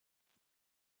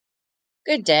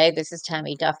Good day. This is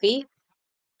Tammy Duffy,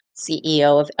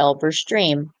 CEO of Elber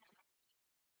Stream.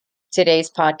 Today's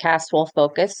podcast will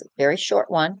focus, a very short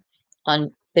one,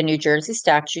 on the New Jersey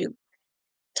Statute,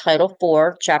 Title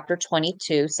 4, Chapter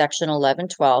 22, Section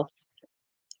 1112,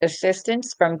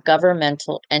 assistance from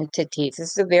governmental entities.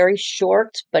 This is a very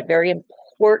short but very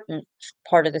important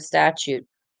part of the statute.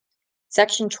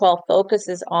 Section 12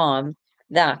 focuses on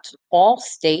that all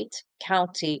state,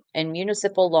 county, and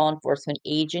municipal law enforcement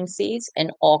agencies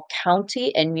and all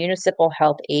county and municipal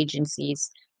health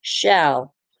agencies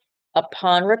shall,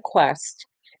 upon request,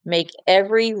 make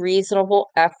every reasonable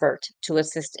effort to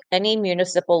assist any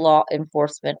municipal law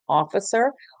enforcement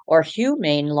officer or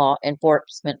humane law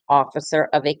enforcement officer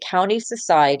of a county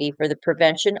society for the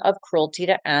prevention of cruelty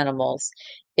to animals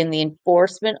in the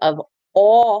enforcement of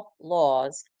all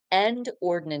laws and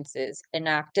ordinances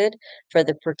enacted for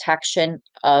the protection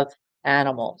of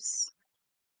animals.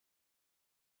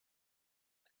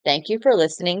 Thank you for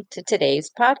listening to today's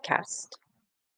podcast.